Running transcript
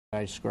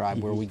I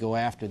described, where we go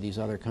after these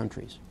other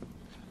countries.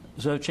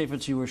 So,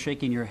 Chaffetz, you were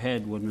shaking your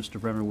head when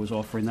Mr. Bremer was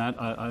offering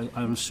that.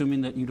 I'm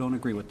assuming that you don't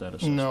agree with that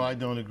assessment. No, I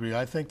don't agree.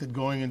 I think that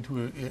going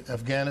into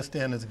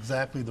Afghanistan is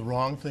exactly the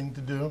wrong thing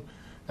to do.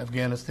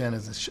 Afghanistan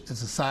is a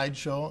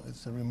sideshow.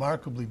 It's a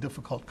remarkably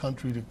difficult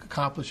country to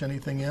accomplish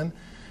anything in.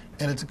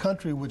 And it's a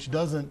country which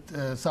doesn't,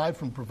 aside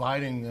from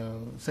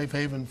providing safe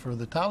haven for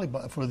the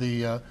Taliban,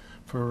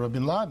 for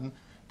bin Laden,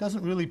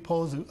 doesn't really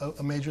pose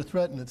a major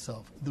threat in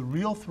itself. The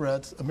real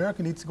threats,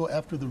 America needs to go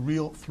after the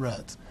real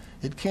threats.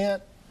 It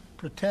can't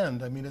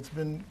pretend. I mean, it's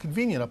been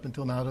convenient up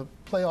until now to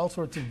play all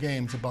sorts of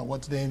games about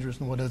what's dangerous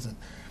and what isn't.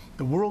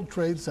 The World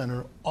Trade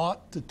Center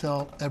ought to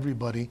tell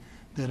everybody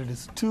that it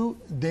is too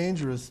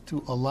dangerous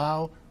to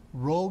allow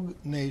rogue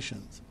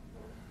nations,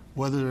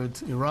 whether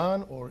it's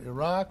Iran or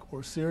Iraq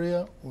or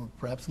Syria or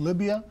perhaps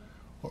Libya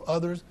or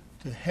others,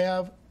 to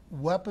have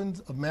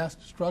weapons of mass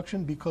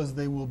destruction, because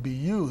they will be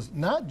used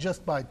not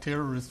just by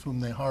terrorists whom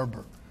they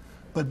harbor,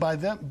 but by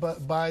them,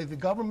 but by the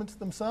governments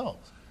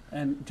themselves.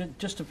 And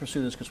just to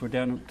pursue this, because we're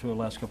down to the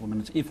last couple of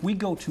minutes, if we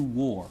go to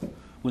war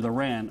with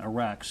Iran,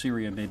 Iraq,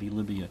 Syria, maybe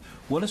Libya,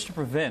 what is to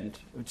prevent?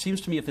 It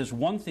seems to me if there's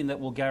one thing that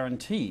will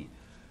guarantee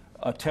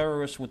a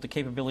terrorist with the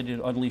capability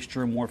to unleash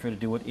germ warfare to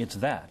do it, it's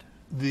that.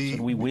 So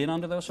do we win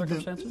under those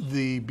circumstances?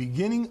 The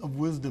beginning of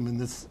wisdom in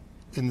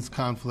this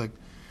conflict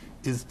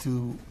is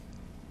to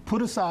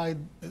put aside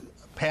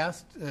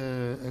past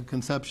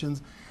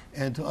conceptions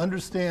and to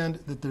understand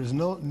that there's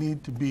no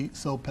need to be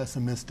so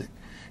pessimistic.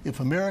 If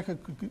America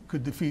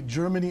could defeat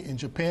Germany and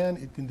Japan,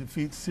 it can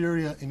defeat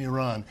Syria and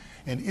Iran.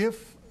 And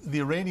if the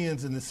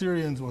Iranians and the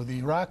Syrians or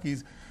the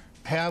Iraqis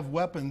have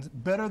weapons,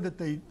 better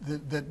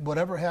that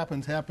whatever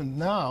happens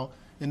now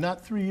and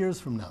not 3 years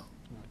from now.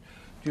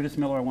 Judith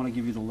Miller, I want to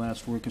give you the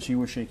last word, because you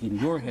were shaking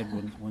your head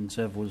when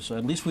Zev was,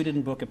 at least we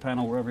didn't book a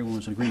panel where everyone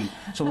was in agreement.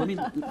 So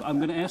I'm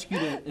going to ask you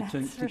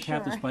to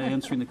cap this by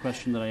answering the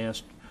question that I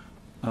asked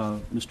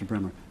Mr.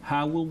 Bremer.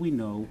 How will we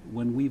know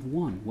when we've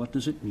won? What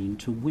does it mean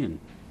to win?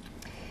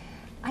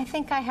 I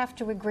think I have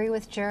to agree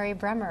with Jerry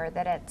Bremer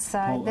that it's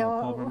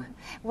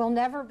we'll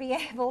never be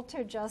able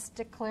to just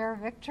declare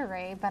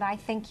victory, but I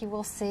think you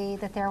will see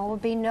that there will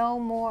be no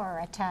more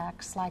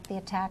attacks like the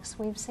attacks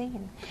we've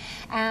seen.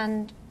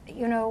 And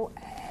you know,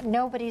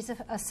 nobody's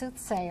a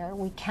soothsayer.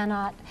 We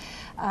cannot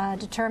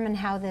determine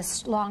how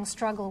this long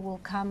struggle will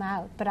come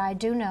out, but I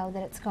do know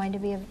that it's going to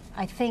be,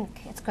 I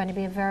think it's going to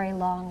be a very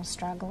long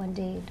struggle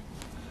indeed.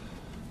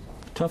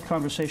 Tough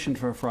conversation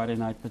for a Friday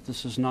night, but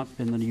this has not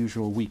been the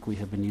usual week we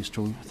have been used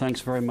to.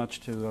 Thanks very much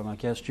to my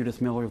guest, Judith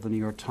Miller of the New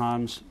York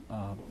Times,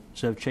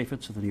 Zev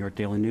Chaffetz of the New York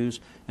Daily News,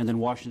 and then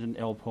Washington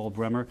L. Paul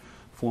Bremer,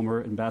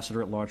 former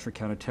Ambassador-at-Large for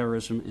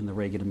Counterterrorism in the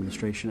Reagan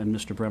administration. And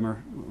Mr.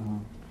 Bremer,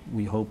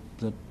 we hope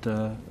that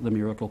the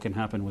miracle can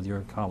happen with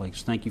your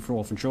colleagues. Thank you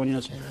all for joining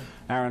us.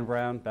 Aaron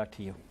Brown, back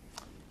to you.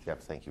 Jeff,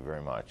 thank you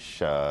very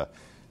much.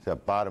 It's the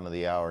bottom of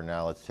the hour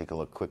now. Let's take a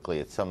look quickly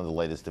at some of the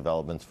latest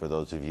developments for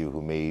those of you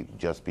who may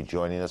just be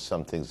joining us.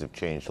 Some things have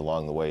changed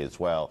along the way as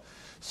well.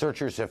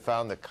 Searchers have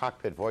found the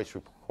cockpit voice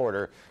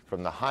recorder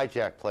from the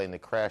hijacked plane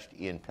that crashed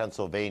in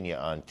Pennsylvania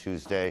on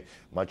Tuesday.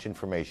 Much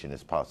information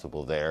is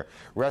possible there.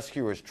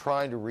 Rescuers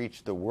trying to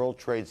reach the World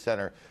Trade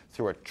Center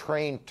through a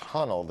train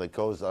tunnel that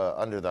goes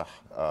under the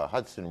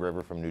Hudson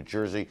River from New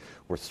Jersey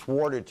were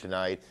thwarted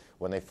tonight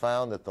when they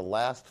found that the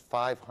last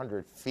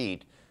 500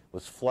 feet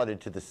was flooded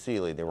to the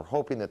ceiling. They were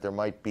hoping that there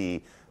might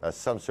be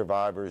some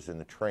survivors in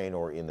the train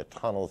or in the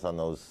tunnels on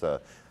those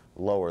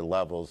lower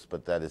levels,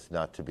 but that is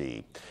not to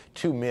be.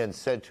 Two men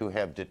said to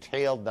have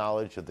detailed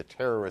knowledge of the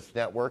terrorist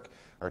network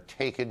are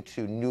taken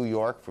to New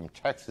York from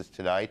Texas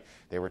tonight.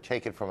 They were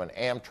taken from an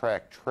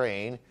Amtrak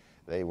train.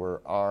 They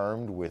were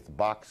armed with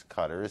box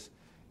cutters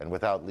and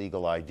without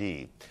legal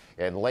ID.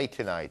 And late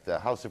tonight, the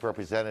House of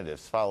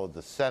Representatives followed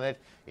the Senate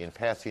in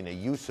passing a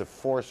use of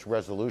force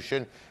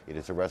resolution. It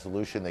is a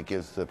resolution that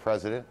gives the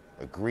president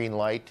a green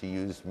light to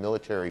use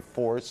military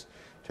force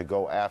to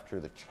go after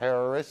the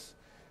terrorists,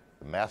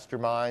 the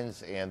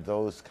masterminds, and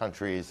those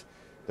countries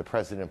the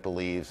president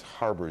believes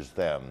harbors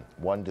them.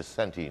 One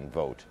dissenting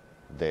vote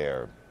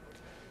there.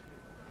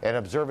 And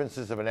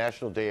observances of a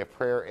National Day of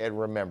Prayer and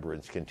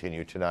Remembrance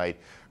continue tonight.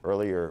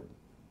 Earlier,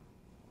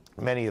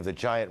 many of the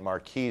giant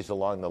marquees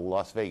along the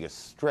Las Vegas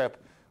Strip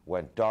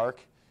went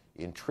dark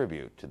in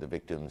tribute to the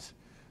victims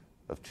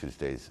of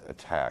Tuesday's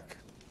attack.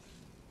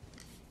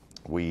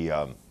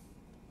 I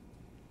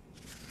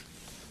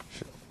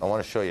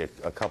want to show you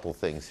a couple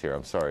things here.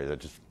 I'm sorry, they're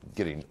just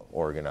getting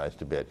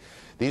organized a bit.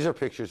 These are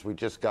pictures we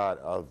just got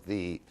of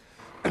the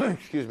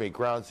excuse me,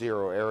 Ground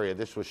Zero area.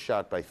 This was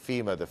shot by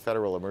FEMA, the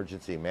Federal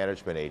Emergency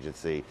Management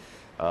Agency,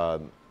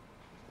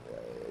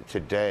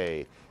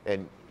 today.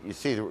 And you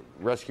see the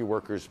rescue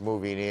workers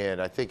moving in.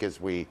 I think as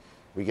we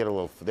get a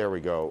little, there we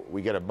go,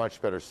 we get a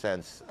much better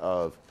sense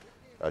of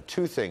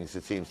two things,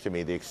 it seems to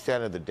me: the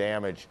extent of the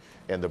damage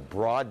and the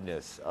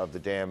broadness of the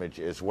damage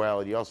as well.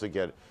 And you also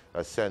get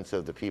a sense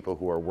of the people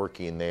who are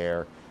working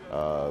there,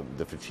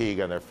 the fatigue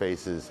on their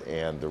faces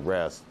and the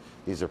rest.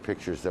 These are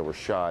pictures that were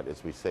shot,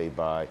 as we say,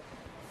 by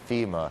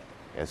FEMA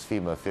as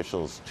FEMA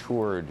officials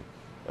toured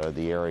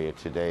the area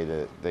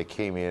today. They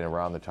came in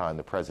around the time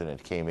the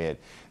president came in.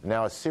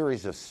 Now a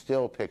series of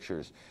still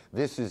pictures.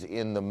 This is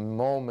in the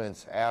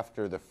moments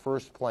after the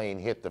first plane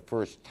hit the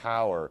first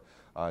tower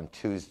on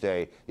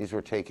Tuesday. These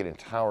were taken in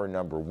tower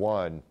number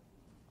 1.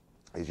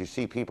 As you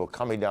see people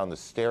coming down the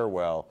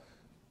stairwell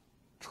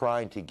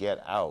trying to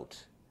get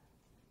out.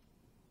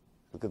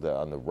 Look at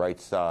on the right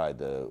side,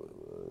 the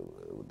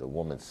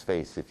woman's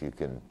face, if you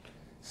can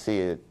see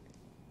it.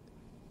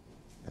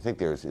 I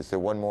think is there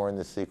one more in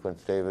this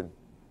sequence, David?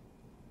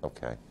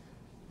 Okay.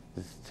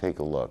 Let's take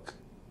a look.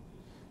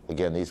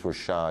 Again, these were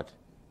shot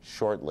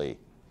shortly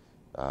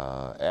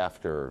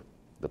after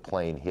the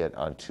plane hit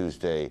on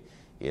Tuesday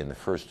in the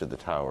first of the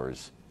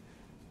towers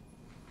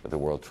at the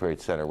World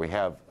Trade Center. We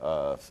have,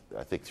 I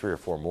think, 3 or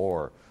 4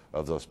 more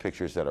of those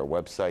pictures at our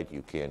website.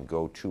 You can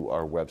go to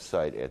our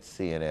website at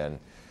CNN.com.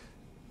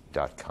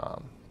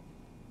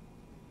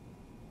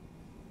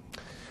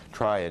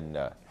 Try and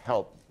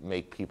help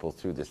make people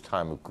through this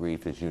time of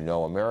grief. As you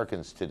know,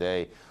 Americans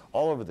today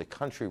all over the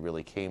country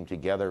really came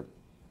together,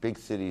 big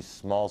cities,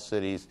 small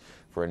cities,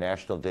 for a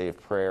National Day of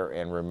Prayer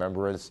and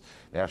Remembrance.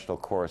 National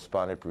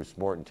correspondent Bruce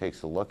Morton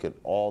takes a look at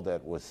all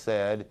that was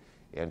said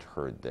and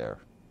heard there.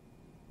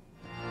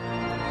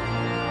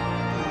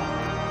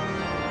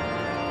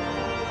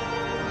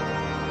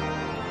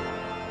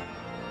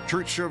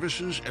 Church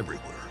services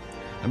everywhere.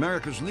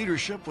 America's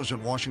leadership was at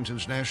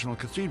Washington's National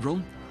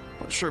Cathedral,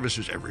 but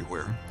services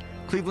everywhere.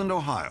 Cleveland,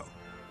 Ohio.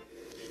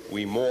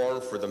 We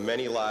mourn for the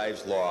many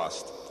lives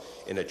lost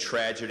in a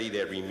tragedy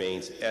that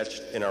remains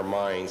etched in our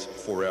minds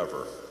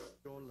forever.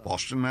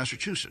 Boston,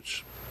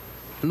 Massachusetts.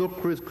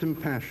 Look with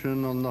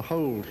compassion on the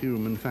whole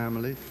human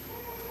family,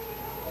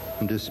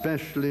 and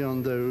especially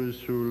on those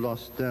who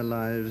lost their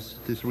lives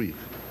this week.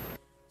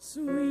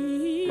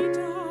 Sweet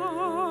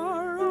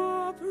hour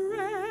of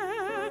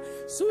prayer,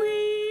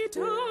 sweet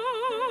hour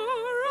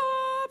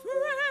of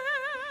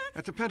prayer.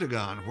 At the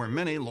Pentagon, where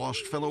many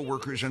lost fellow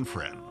workers and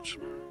friends.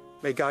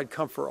 May God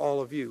comfort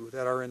all of you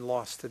that are in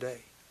loss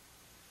today,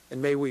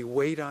 and may we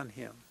wait on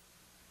Him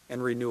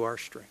and renew our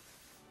strength.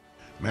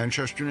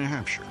 Manchester, New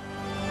Hampshire.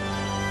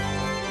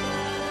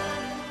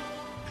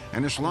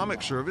 An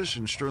Islamic service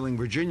in Sterling,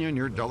 Virginia,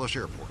 near Dulles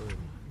Airport.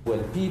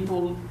 When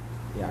people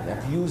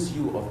accuse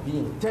you of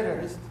being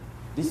terrorists,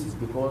 this is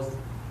because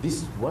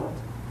this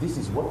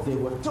is what they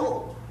were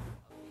told.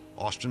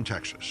 Austin,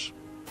 Texas.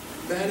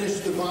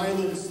 Banish the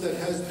violence that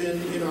has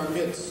been in our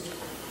midst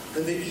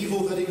and the evil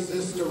that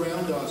exists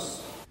around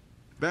us.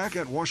 Back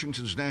at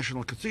Washington's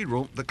National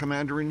Cathedral, the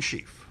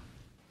Commander-in-Chief.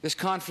 This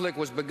conflict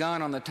was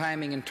begun on the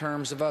timing and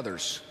terms of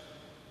others.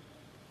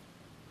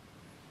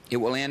 It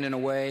will end in a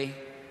way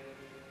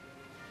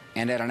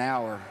and at an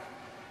hour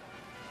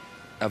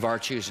of our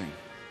choosing.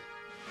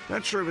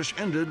 That service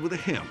ended with a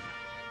hymn,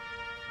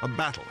 a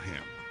battle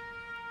hymn.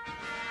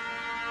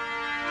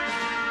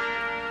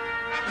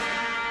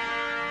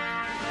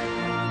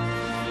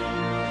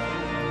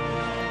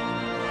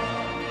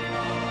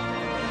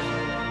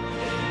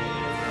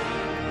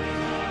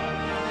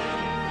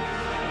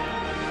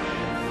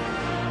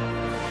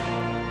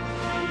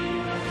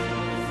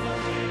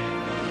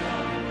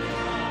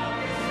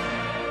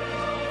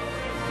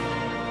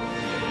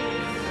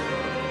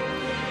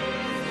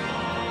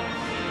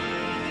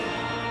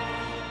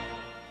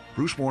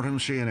 Bruce Morton,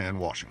 CNN,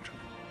 Washington.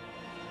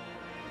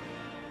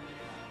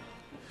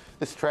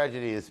 This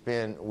tragedy has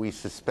been, we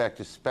suspect,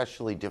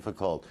 especially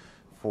difficult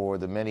for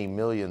the many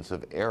millions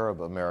of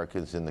Arab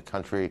Americans in the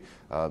country.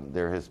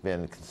 There has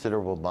been a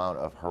considerable amount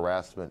of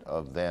harassment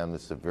of them.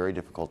 This is a very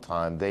difficult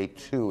time. They,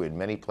 too, in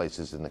many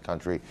places in the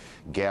country,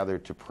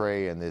 gathered to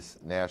pray in this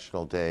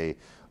National Day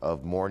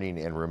of Mourning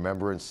and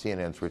Remembrance.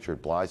 CNN's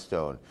Richard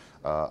Blystone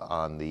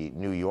on the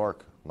New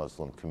York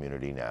Muslim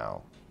community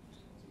now.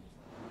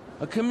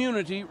 A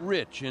community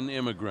rich in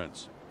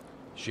immigrants,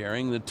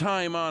 sharing the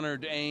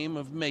time-honored aim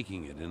of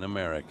making it in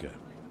America.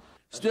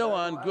 Still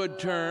on good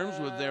terms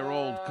with their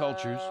old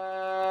cultures.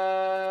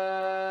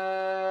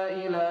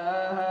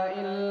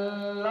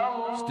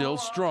 Still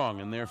strong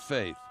in their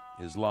faith,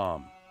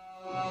 Islam.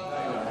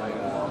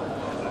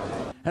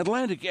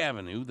 Atlantic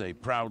Avenue, they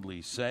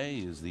proudly say,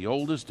 is the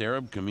oldest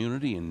Arab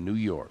community in New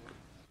York,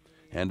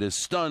 and as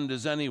stunned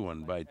as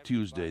anyone by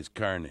Tuesday's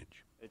carnage.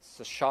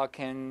 It's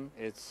shocking,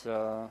 it's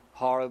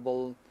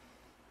horrible,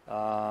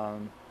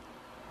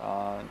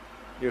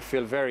 you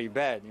feel very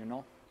bad, you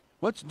know.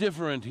 What's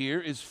different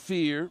here is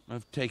fear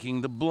of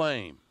taking the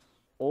blame.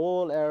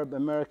 All Arab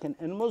American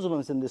and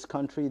Muslims in this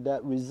country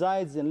that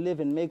resides and live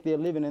and make their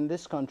living in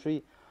this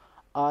country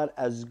are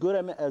as good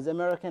as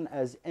American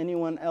as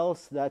anyone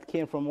else that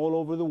came from all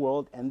over the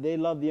world, and they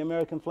love the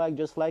American flag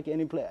just like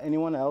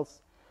anyone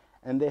else,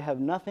 and they have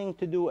nothing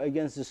to do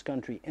against this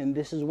country, and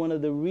this is one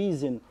of the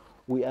reasons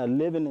we are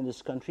living in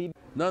this country.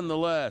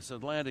 Nonetheless,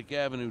 Atlantic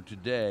Avenue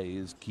today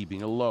is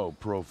keeping a low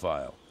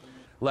profile,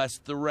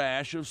 lest the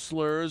rash of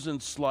slurs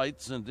and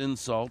slights and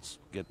insults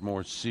get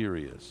more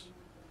serious.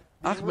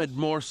 Ahmed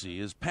Morsi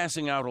is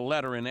passing out a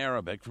letter in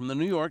Arabic from the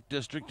New York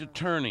District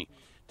Attorney,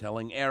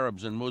 telling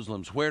Arabs and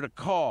Muslims where to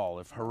call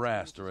if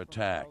harassed or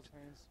attacked,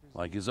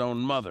 like his own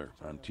mother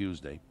on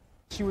Tuesday.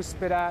 She was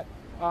spit at,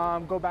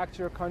 go back to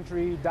your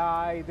country,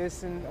 die,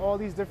 this and all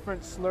these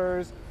different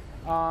slurs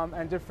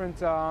and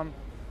different,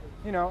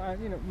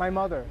 my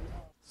mother.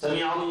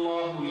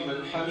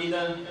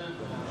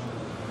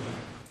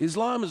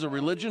 Islam is a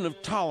religion of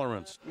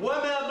tolerance, says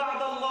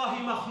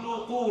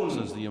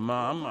the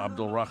Imam,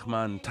 Abdul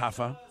Rahman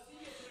Tafa,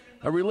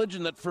 a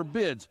religion that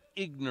forbids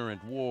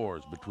ignorant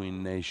wars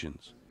between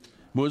nations.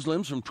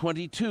 Muslims from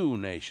 22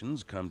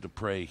 nations come to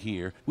pray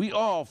here. We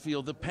all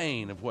feel the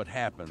pain of what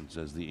happened,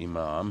 says the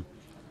Imam,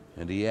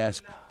 and he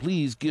asks,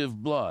 please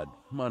give blood,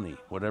 money,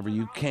 whatever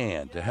you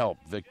can to help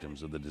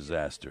victims of the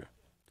disaster.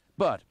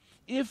 But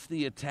if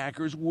the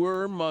attackers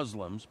were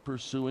Muslims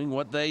pursuing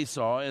what they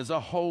saw as a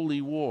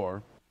holy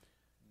war,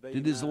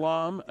 did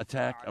Islam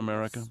attack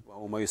America?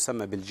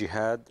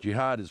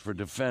 Jihad is for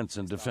defense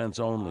and defense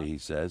only, he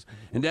says,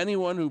 and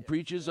anyone who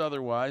preaches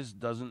otherwise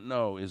doesn't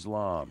know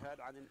Islam.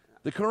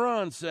 The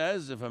Quran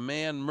says if a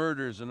man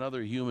murders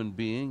another human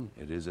being,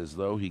 it is as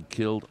though he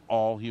killed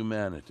all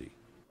humanity.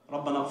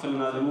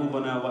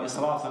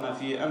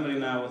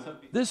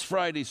 This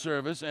Friday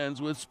service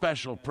ends with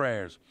special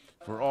prayers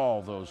for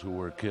all those who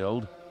were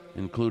killed,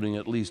 including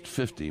at least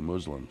 50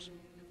 Muslims.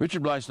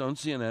 Richard Blystone,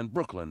 CNN,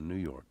 Brooklyn, New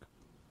York.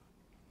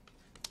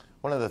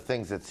 One of the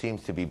things that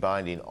seems to be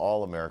binding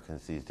all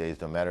Americans these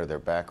days, no matter their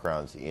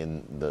backgrounds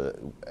in the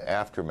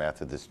aftermath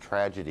of this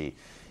tragedy,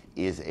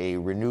 is a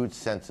renewed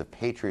sense of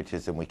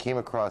patriotism. We came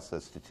across a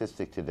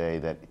statistic today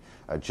that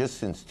just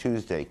since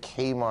Tuesday,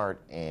 Kmart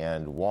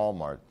and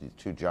Walmart, these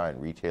two giant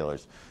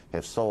retailers,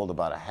 have sold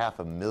about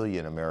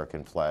 500,000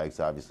 American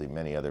flags. Obviously,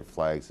 many other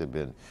flags have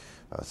been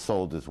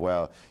sold as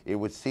well. It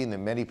would seem that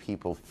many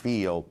people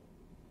feel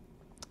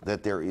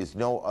that there is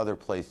no other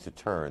place to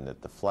turn,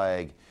 that the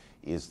flag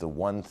is the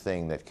one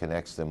thing that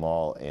connects them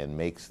all and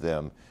makes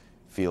them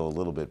feel a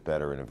little bit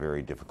better in a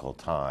very difficult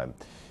time.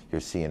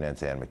 Here's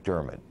CNN's Ann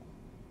McDermott.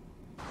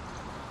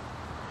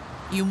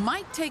 You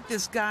might take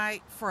this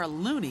guy for a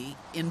loony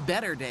in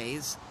better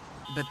days,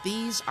 but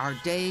these are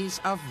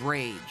days of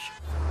rage.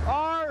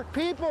 Our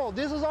people,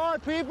 this is our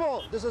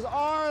people, this is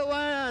our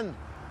land,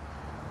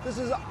 this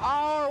is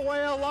our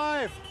way of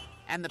life.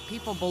 And the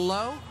people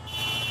below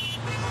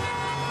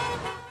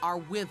are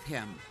with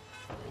him.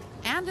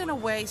 And in a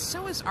way,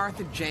 so is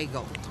Arthur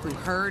Jagle, who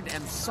heard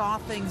and saw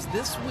things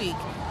this week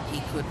he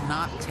could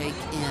not take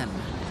in.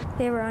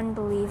 They were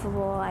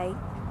unbelievable. I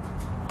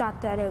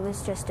thought that it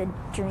was just a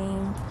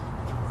dream,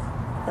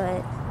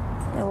 but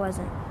it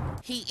wasn't.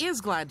 He is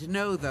glad to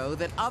know, though,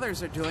 that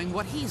others are doing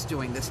what he's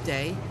doing this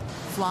day,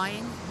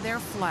 flying their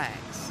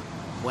flags.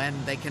 When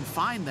they can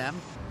find them,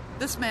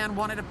 this man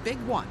wanted a big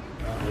one.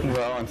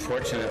 Well,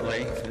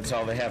 unfortunately, it's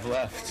all they have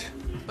left.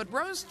 But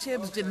Rose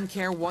Tibbs didn't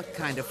care what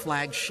kind of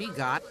flag she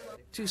got.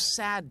 Too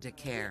sad to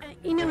care.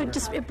 You know,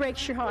 it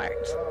breaks your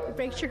heart. It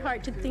breaks your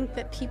heart to think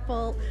that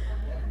people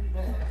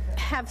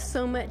have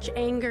so much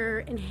anger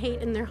and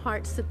hate in their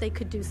hearts that they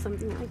could do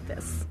something like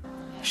this.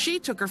 She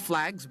took her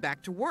flags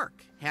back to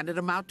work, handed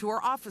them out to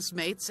her office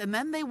mates, and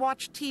then they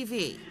watched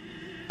TV.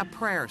 A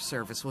prayer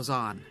service was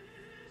on.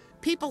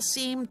 People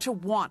seem to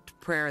want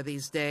prayer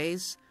these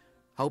days,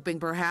 hoping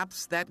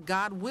perhaps that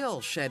God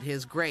will shed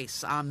his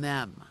grace on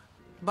them.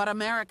 But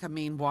America,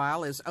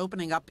 meanwhile, is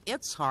opening up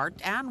its heart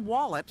and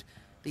wallet.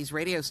 These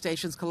radio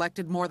stations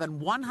collected more than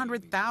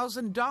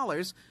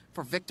 $100,000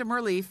 for victim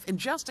relief in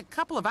just a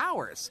couple of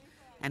hours.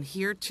 And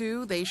here,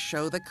 too, they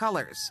show the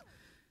colors.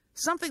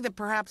 Something that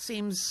perhaps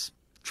seems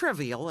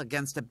trivial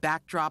against a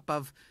backdrop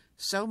of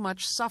so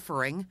much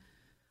suffering.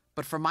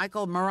 But for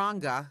Michael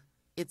Maranga,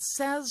 it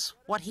says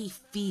what he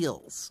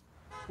feels.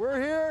 We're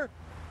here,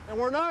 and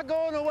we're not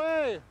going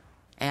away.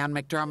 Ann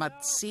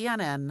McDermott,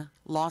 CNN,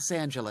 Los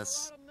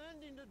Angeles.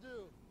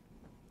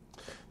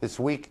 This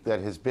week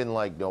that has been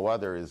like no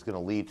other is going to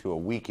lead to a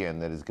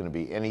weekend that is going to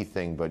be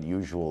anything but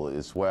usual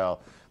as well.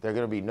 There are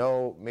going to be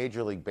no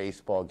Major League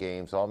Baseball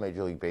games. All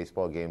Major League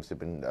Baseball games have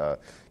been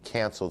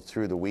canceled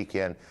through the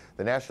weekend.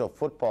 The National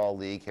Football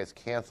League has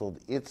canceled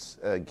its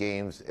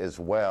games as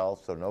well,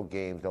 so no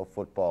games, no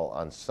football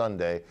on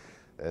Sunday.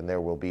 And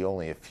there will be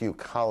only a few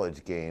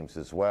college games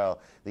as well.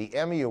 The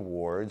Emmy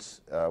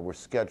Awards were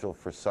scheduled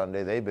for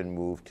Sunday. They've been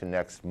moved to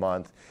next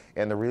month.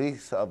 And the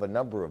release of a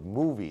number of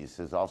movies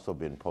has also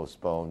been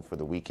postponed for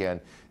the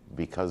weekend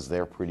because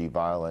they're pretty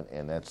violent,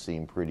 and that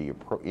seemed pretty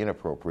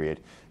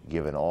inappropriate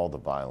given all the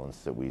violence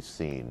that we've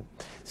seen.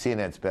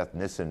 CNN's Beth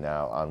Nissen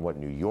now on what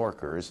New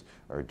Yorkers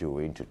are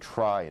doing to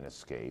try and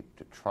escape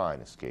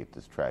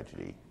this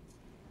tragedy.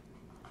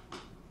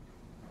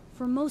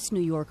 For most New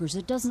Yorkers,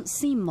 it doesn't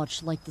seem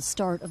much like the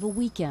start of a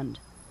weekend.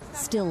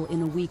 Still,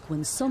 in a week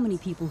when so many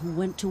people who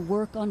went to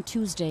work on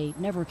Tuesday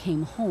never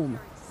came home,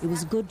 it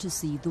was good to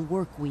see the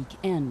work week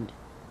end.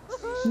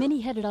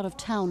 Many headed out of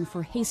town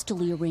for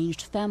hastily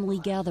arranged family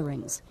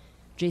gatherings.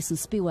 Jason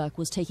Spiewak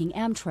was taking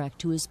Amtrak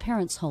to his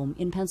parents' home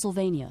in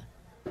Pennsylvania.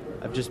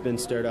 I've just been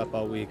stirred up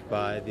all week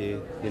by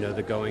the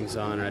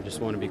goings-on, and I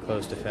just want to be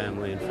close to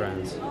family and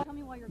friends.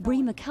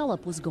 Bree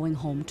McKellop was going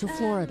home to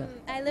Florida.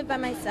 I live by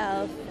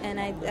myself, and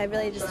I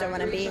really just don't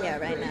want to be here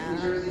right now.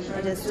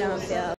 I just don't feel